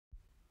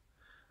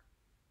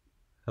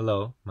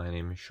Hello, my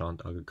name is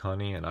Shant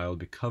Agakani and I will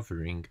be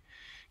covering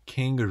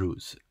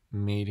kangaroos,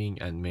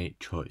 mating and mate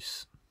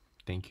choice.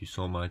 Thank you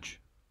so much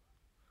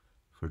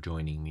for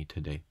joining me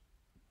today.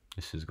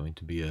 This is going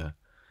to be an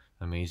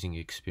amazing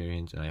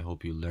experience and I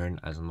hope you learn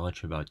as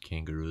much about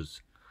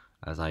kangaroos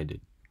as I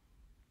did.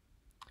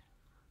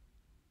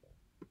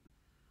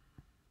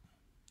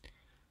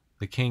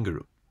 The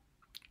kangaroo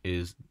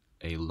is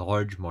a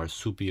large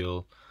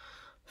marsupial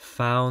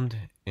found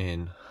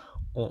in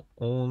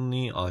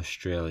only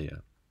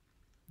Australia.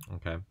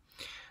 Okay.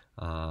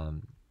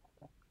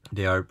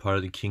 They are part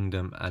of the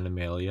kingdom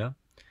Animalia,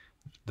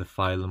 the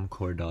phylum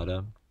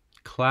Chordata,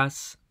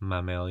 class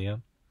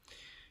Mammalia,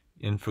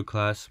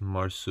 infraclass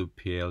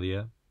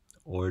Marsupialia,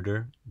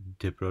 order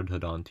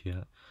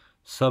Diprodontia,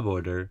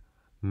 suborder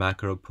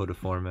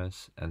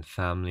Macropodiformes, and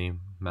family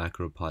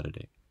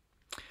Macropodidae.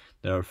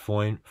 There are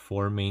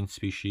four main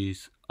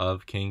species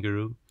of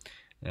kangaroo,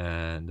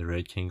 and the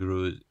red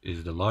kangaroo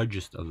is the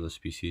largest of those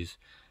species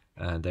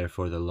and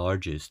therefore the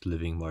largest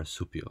living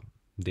marsupial.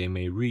 They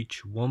may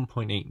reach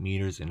 1.8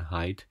 meters in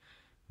height,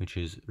 which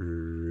is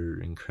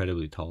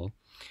incredibly tall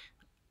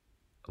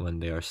when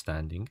they are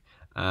standing,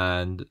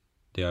 and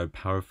they are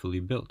powerfully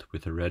built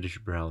with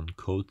reddish-brown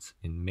coats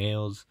in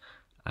males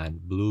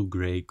and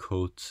blue-gray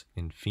coats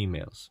in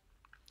females,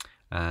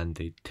 and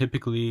they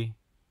typically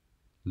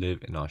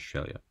live in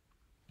Australia.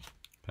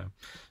 Okay,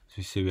 so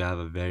you see we have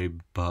a very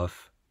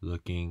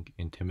buff-looking,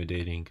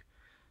 intimidating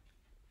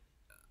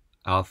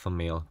alpha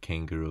male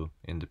kangaroo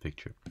in the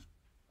picture.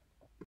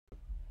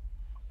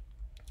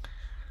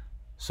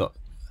 So,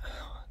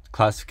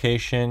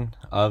 classification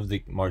of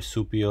the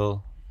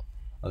marsupial,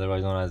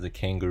 otherwise known as the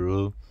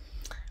kangaroo,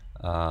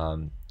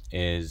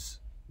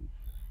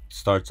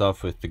 starts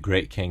off with the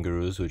great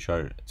kangaroos, which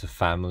it's a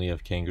family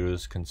of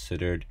kangaroos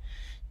considered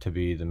to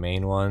be the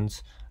main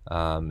ones.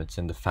 It's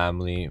in the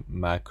family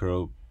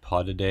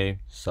Macropodidae,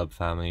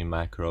 subfamily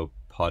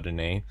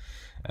Macropodinae,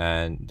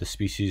 and the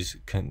species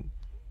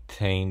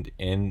contained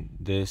in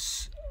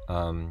this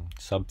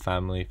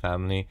family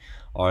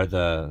are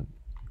the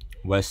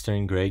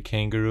western gray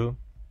kangaroo,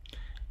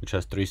 which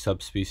has 3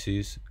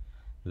 subspecies,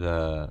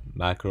 the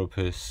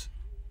Macropus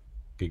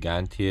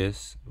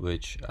giganteus,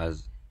 which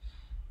as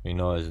we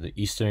know is the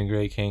eastern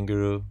gray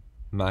kangaroo,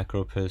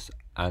 Macropus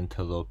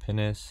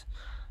antilopinus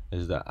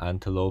is the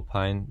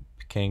antilopine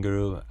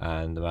kangaroo,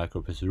 and the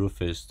Macropus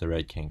rufus, the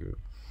red kangaroo.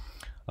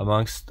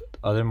 Amongst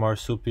other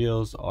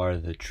marsupials are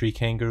the tree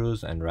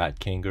kangaroos and rat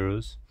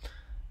kangaroos,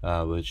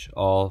 which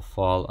all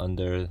fall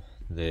under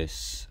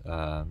this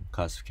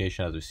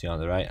classification as we see on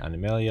the right: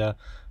 Animalia,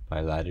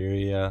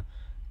 Bilateria,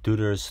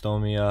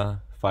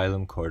 Deuterostomia,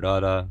 phylum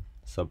Chordata,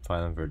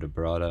 subphylum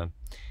Vertebrata,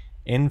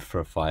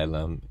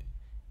 infraphylum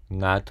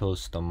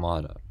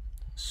Gnatostomata,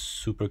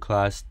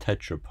 superclass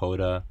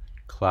Tetrapoda,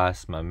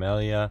 class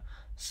Mammalia,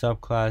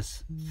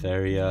 subclass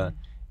Theria,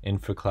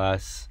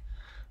 infraclass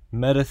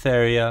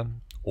Metatheria,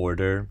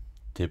 order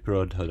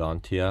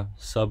Diprodontia,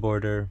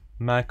 suborder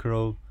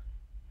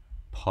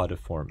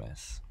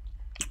Macropodiformes.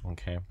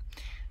 Okay,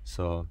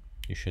 so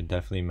you should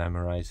definitely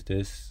memorize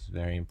this.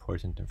 Very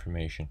important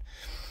information.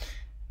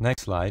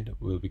 Next slide,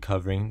 we'll be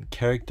covering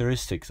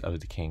characteristics of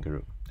the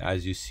kangaroo.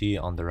 As you see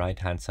on the right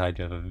hand side,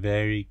 you have a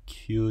very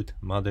cute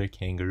mother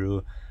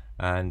kangaroo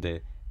and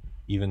an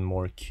even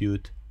more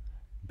cute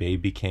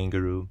baby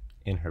kangaroo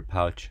in her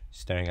pouch,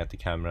 staring at the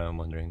camera and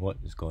wondering what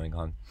is going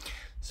on.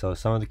 So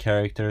some of the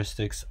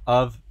characteristics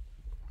of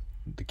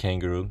the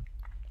kangaroo,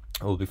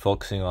 we'll be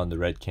focusing on the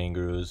red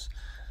kangaroos,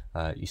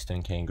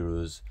 eastern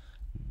kangaroos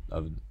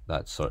of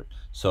that sort.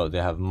 So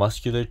they have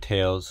muscular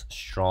tails,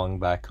 strong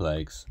back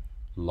legs,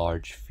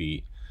 large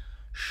feet,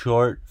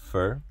 short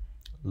fur,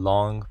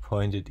 long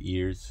pointed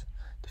ears.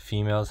 The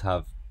females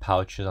have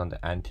pouches on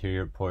the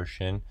anterior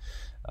portion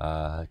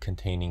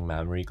containing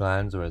mammary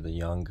glands where the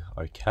young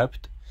are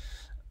kept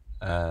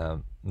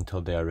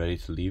until they are ready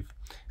to leave.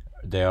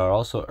 They are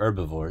also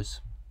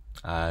herbivores,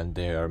 and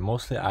they are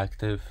mostly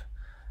active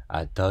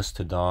at dusk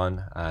to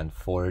dawn and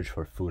forage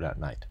for food at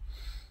night.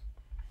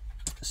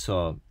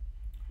 So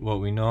what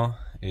we know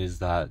is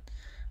that,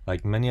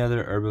 like many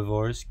other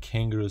herbivores,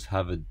 kangaroos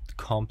have a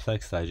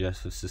complex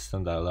digestive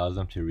system that allows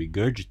them to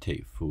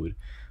regurgitate food,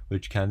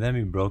 which can then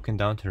be broken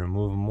down to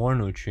remove more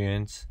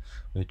nutrients,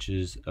 which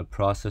is a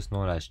process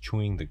known as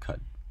chewing the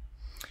cud.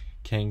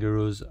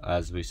 Kangaroos,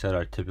 as we said,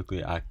 are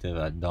typically active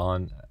at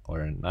dawn or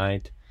at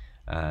night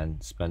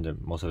and spend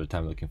most of their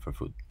time looking for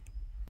food.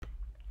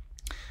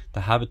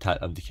 The habitat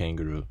of the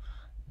kangaroo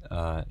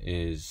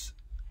is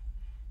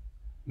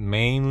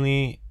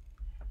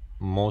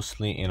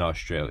mostly in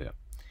Australia.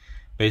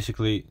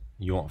 Basically,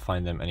 you won't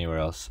find them anywhere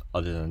else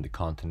other than the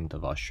continent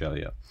of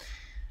Australia.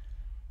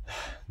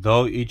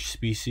 Though each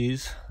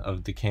species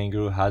of the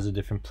kangaroo has a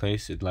different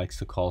place it likes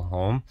to call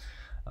home,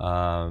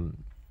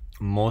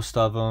 most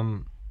of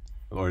them,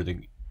 or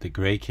the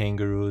grey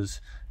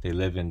kangaroos, they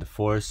live in the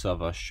forests of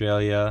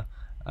Australia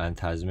and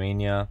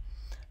Tasmania.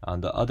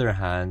 On the other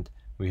hand,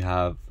 we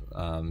have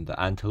the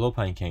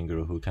antilopine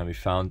kangaroo, who can be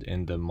found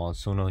in the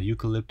monsoonal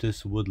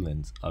eucalyptus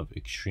woodlands of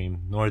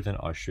extreme northern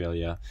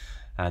Australia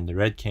And the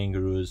red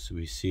kangaroos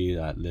we see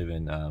that live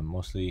in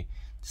mostly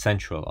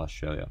central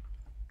Australia.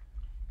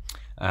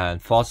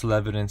 And fossil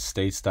evidence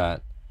states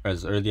that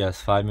as early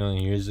as 5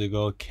 million years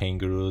ago,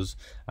 kangaroos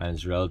and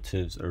its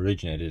relatives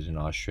originated in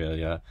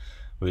Australia,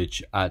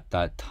 which at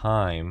that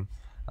time,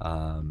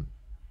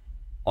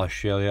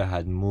 Australia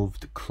had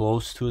moved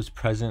close to its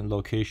present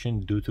location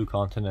due to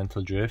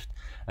continental drift,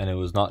 and it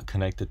was not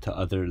connected to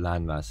other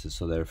land masses.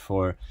 So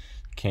therefore,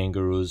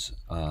 kangaroos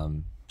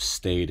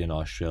stayed in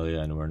Australia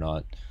and were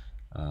not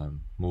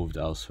moved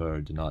elsewhere,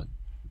 or did not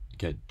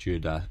get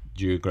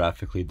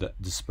geographically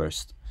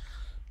dispersed.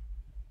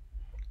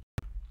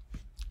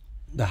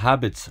 The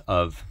habits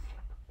of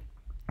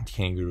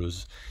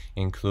kangaroos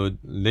include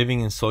living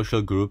in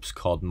social groups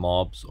called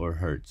mobs or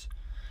herds.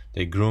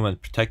 They groom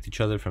and protect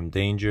each other from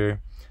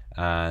danger,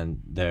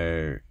 and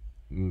their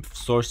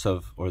source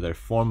of, or their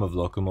form of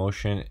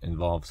locomotion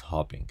involves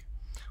hopping.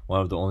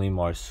 One of the only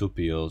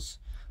marsupials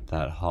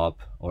that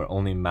hop, or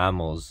only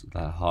mammals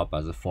that hop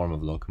as a form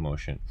of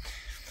locomotion.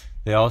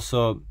 They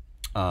also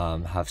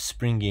have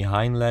springy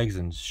hind legs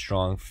and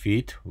strong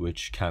feet,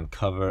 which can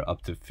cover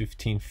up to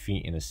 15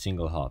 feet in a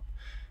single hop,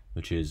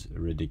 which is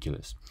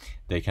ridiculous.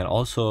 They can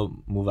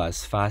also move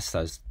as fast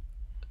as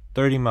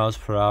 30 miles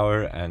per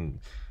hour, and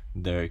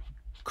their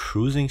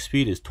cruising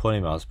speed is 20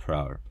 miles per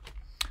hour,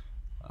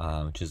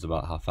 which is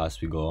about how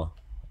fast we go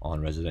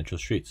on residential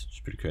streets. It's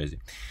pretty crazy.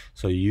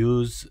 So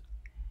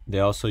they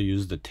also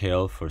use the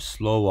tail for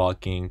slow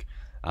walking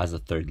as a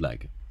third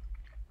leg.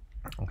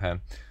 Okay,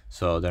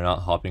 so they're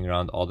not hopping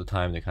around all the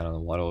time. They kind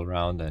of waddle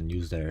around and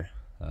use their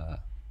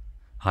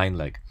hind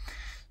leg.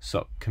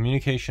 So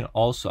communication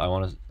also, I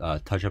want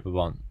to touch up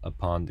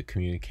upon the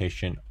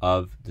communication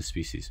of the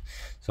species.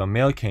 So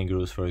male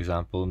kangaroos, for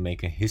example,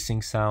 make a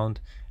hissing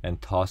sound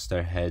and toss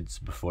their heads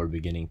before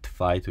beginning to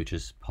fight, which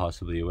is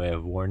possibly a way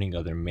of warning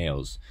other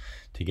males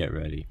to get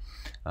ready.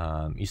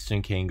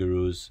 Eastern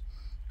kangaroos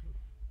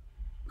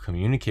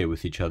communicate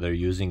with each other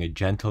using a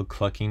gentle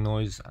clucking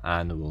noise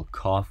and will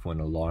cough when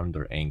alarmed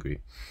or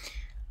angry.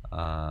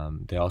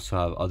 They also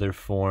have other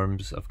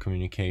forms of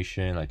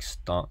communication, like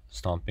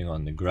stomping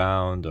on the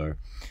ground, or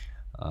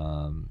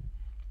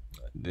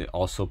they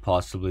also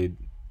possibly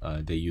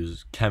they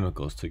use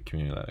chemicals to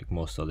communicate, like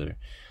most other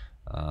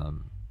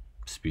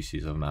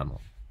species of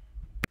mammal.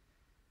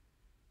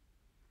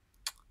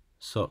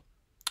 So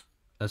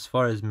as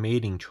far as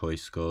mating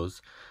choice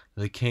goes,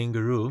 the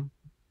kangaroo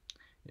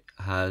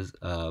has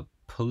a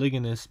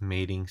polygynous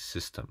mating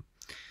system,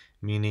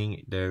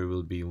 meaning there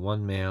will be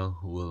one male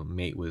who will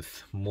mate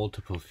with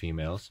multiple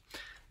females,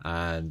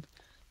 and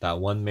that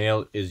one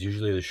male is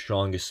usually the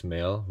strongest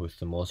male with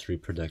the most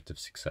reproductive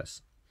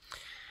success.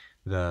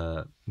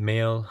 The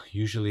male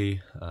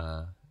usually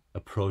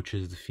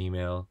approaches the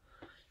female,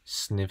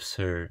 sniffs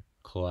her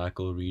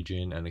cloacal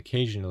region and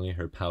occasionally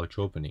her pouch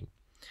opening.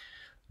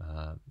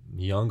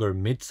 Young or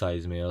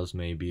mid-sized males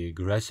may be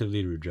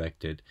aggressively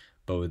rejected,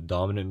 but with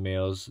dominant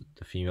males,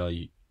 the female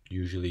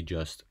usually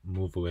just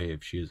move away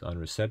if she is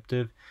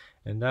unreceptive,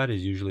 and that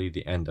is usually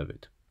the end of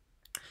it.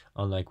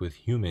 Unlike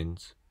with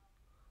humans,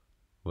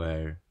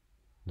 where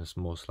this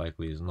most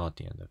likely is not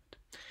the end of it.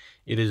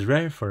 It is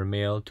rare for a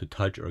male to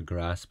touch or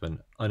grasp an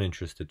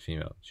uninterested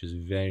female, which is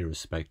very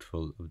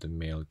respectful of the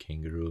male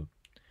kangaroo.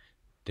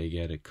 They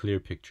get a clear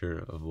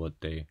picture of what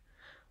they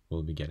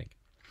will be getting.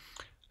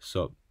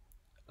 So,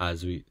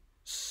 as we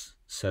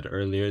said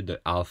earlier, the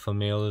alpha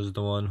male is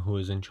the one who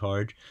is in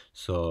charge,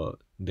 so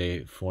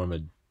they form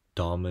a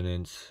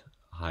dominance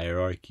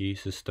hierarchy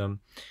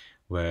system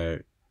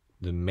where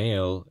the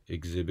male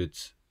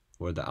exhibits,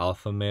 or the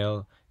alpha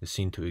male is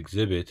seen to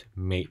exhibit,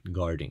 mate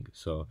guarding.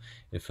 So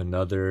if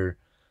another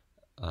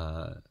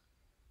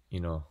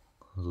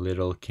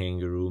little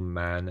kangaroo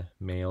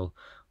male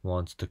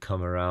wants to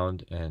come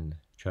around and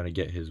try to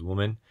get his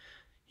woman,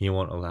 he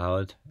won't allow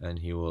it, and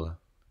he will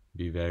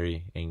be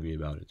very angry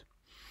about it.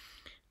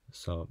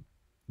 So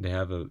they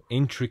have an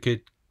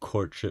intricate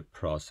courtship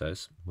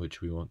process, which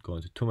we won't go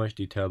into too much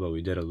detail, but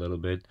we did a little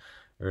bit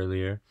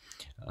earlier.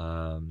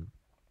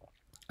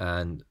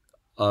 And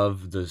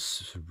of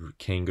this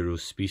kangaroo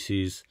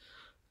species,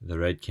 the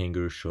red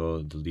kangaroo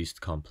show the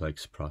least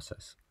complex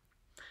process.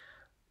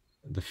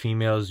 The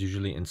females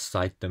usually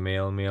incite the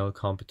male-male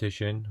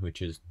competition,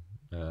 which is,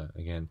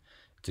 again,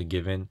 it's a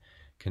given,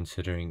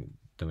 considering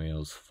the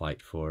males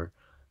fight for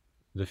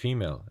the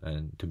female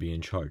and to be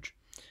in charge.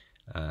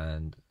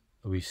 And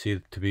we see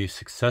to be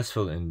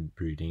successful in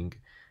breeding,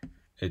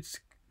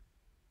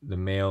 the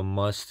male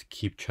must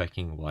keep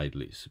checking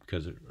widely,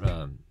 because it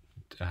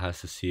has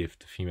to see if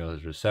the female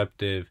is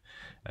receptive,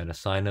 and a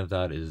sign of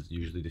that is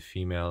usually the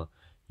female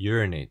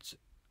urinates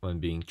when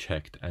being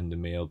checked, and the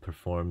male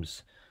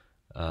performs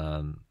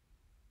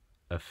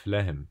a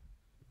phlegm,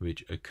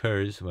 which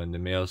occurs when the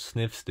male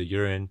sniffs the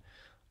urine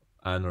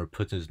and or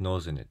puts his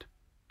nose in it.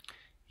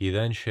 He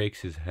then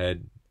shakes his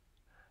head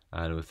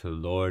and with a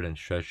lowered and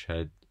stretched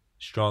head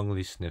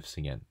strongly sniffs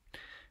again.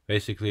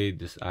 Basically,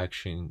 these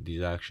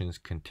actions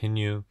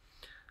continue,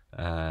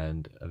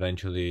 and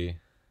eventually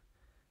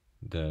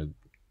the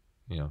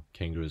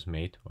kangaroos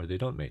mate or they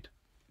don't mate.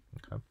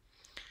 Okay.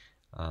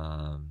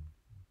 Um,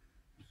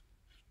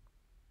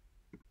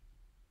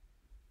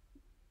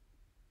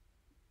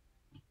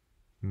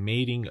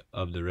 Mating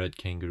of the red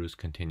kangaroos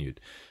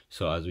continued.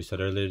 So as we said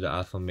earlier, the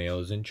alpha male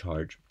is in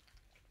charge,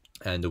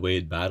 and the way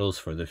it battles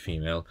for the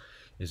female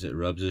is it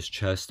rubs its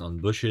chest on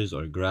bushes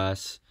or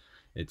grass,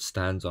 it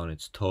stands on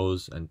its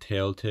toes and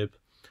tail tip,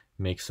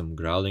 makes some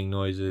growling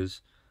noises,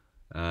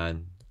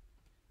 and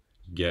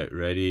get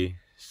ready,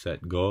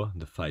 set, go,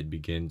 the fight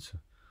begins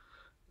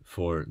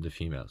for the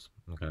females.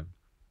 Okay.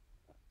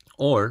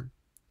 Or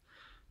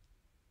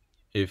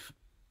if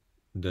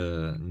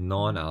the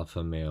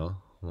non-alpha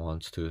male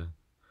wants to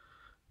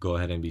go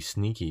ahead and be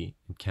sneaky,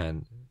 it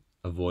can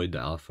avoid the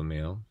alpha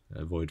male,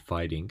 avoid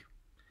fighting,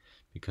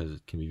 because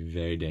it can be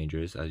very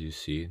dangerous. As you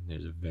see,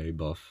 there's a very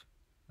buff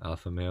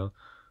alpha male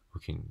who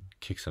can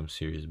kick some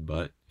serious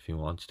butt if he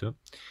wants to.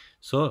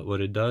 So what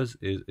it does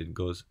is it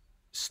goes,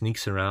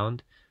 sneaks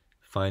around,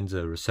 finds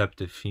a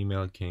receptive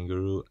female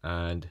kangaroo,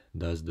 and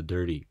does the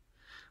dirty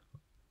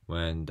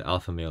when the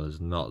alpha male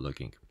is not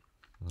looking.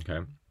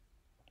 Okay.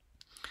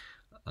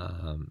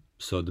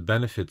 So the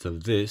benefits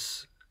of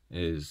this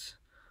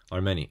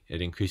are many.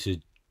 It increases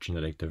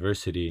genetic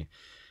diversity,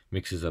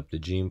 mixes up the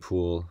gene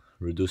pool,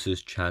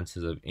 reduces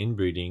chances of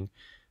inbreeding,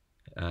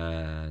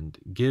 and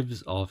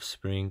gives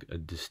offspring a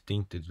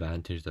distinct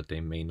advantage that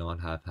they may not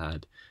have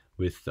had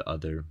with the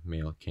other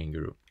male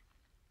kangaroo.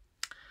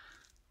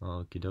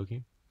 Okie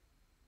dokie.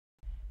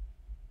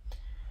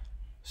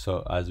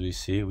 So as we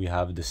see, we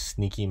have the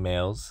sneaky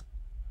males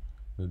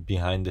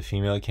behind the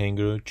female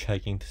kangaroo,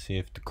 checking to see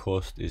if the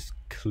coast is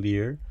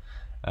clear,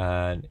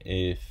 and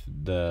if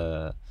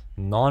the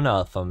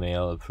non-alpha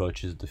male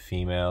approaches the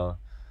female,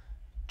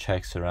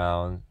 checks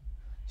around,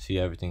 see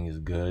everything is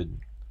good,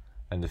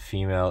 and the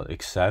female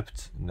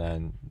accepts,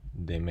 then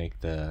they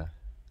make the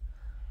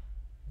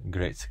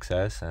great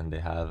success and they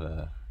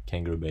have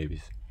kangaroo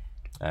babies,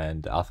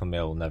 and the alpha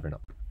male will never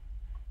know.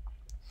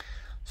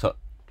 So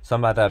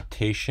some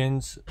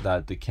adaptations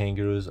that the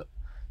kangaroos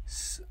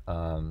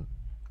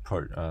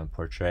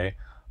portray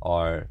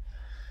are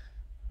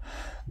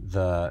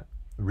the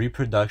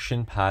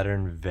reproduction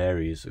pattern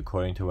varies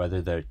according to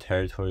whether their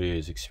territory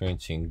is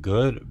experiencing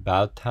good,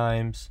 bad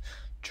times,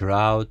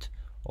 drought,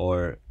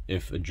 or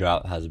if a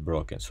drought has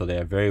broken. So they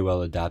are very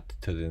well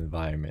adapted to the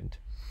environment.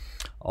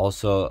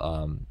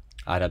 Also,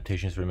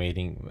 adaptations for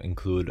mating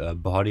include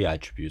body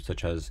attributes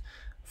such as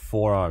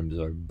forearms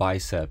or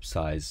bicep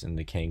size in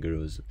the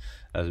kangaroos.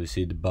 As we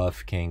see, the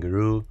buff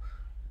kangaroo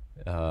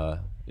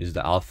is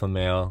the alpha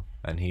male,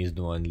 and he's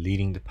the one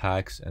leading the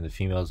packs, and the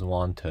females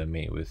want to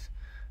mate with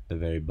the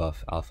very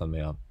buff alpha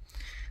male,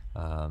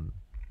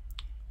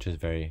 which is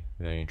very,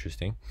 very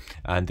interesting.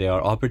 And they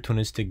are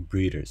opportunistic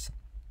breeders.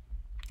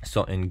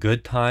 So in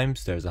good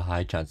times, there's a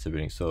high chance of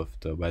breeding. So if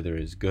the weather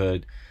is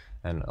good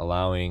and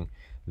allowing,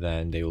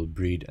 then they will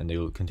breed, and they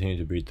will continue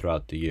to breed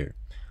throughout the year.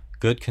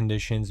 Good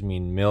conditions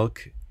mean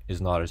milk is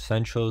not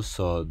essential,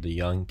 so the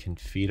young can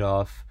feed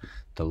off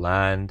the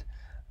land,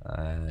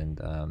 and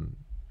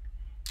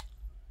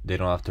they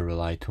don't have to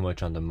rely too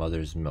much on the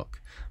mother's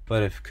milk.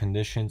 But if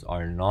conditions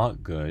are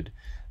not good,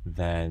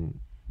 then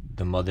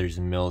the mother's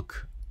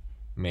milk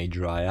may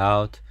dry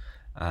out,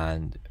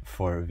 and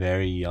for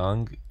very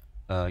young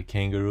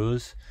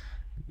kangaroos,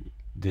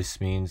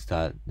 this means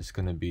that it's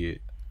going to be,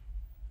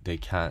 they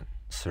can't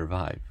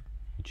survive,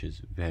 which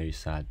is very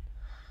sad.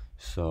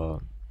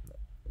 So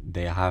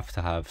they have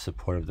to have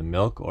support of the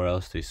milk, or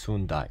else they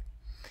soon die.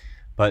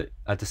 But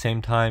at the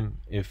same time,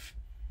 if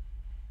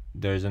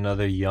there's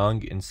another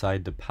young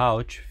inside the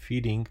pouch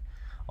feeding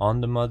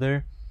on the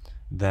mother,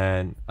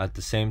 then at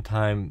the same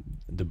time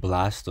the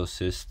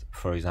blastocyst,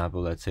 for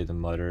example, let's say the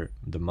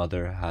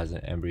mother has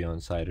an embryo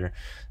inside her,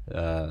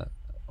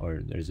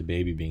 or there's a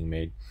baby being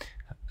made,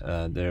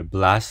 their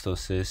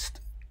blastocyst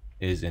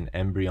is an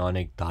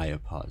embryonic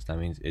diapause. That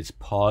means it's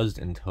paused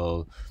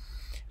until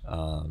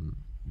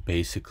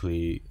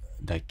basically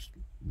that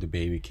the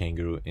baby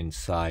kangaroo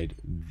inside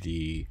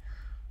the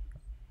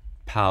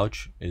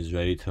pouch is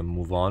ready to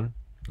move on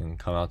and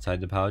come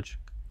outside the pouch,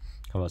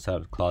 come outside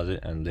of the closet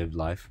and live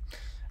life.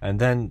 And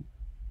then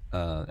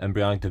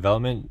embryonic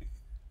development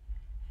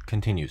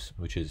continues,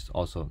 which is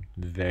also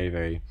very,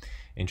 very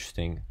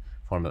interesting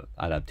form of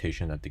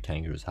adaptation that the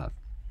kangaroos have.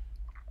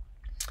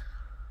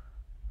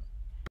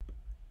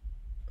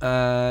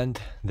 And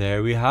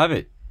there we have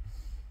it.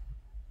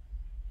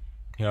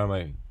 Here are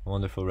my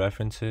wonderful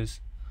references.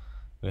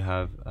 We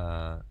have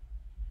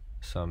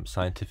some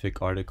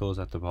scientific articles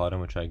at the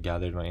bottom which I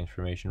gathered my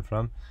information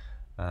from,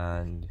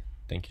 and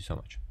thank you so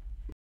much.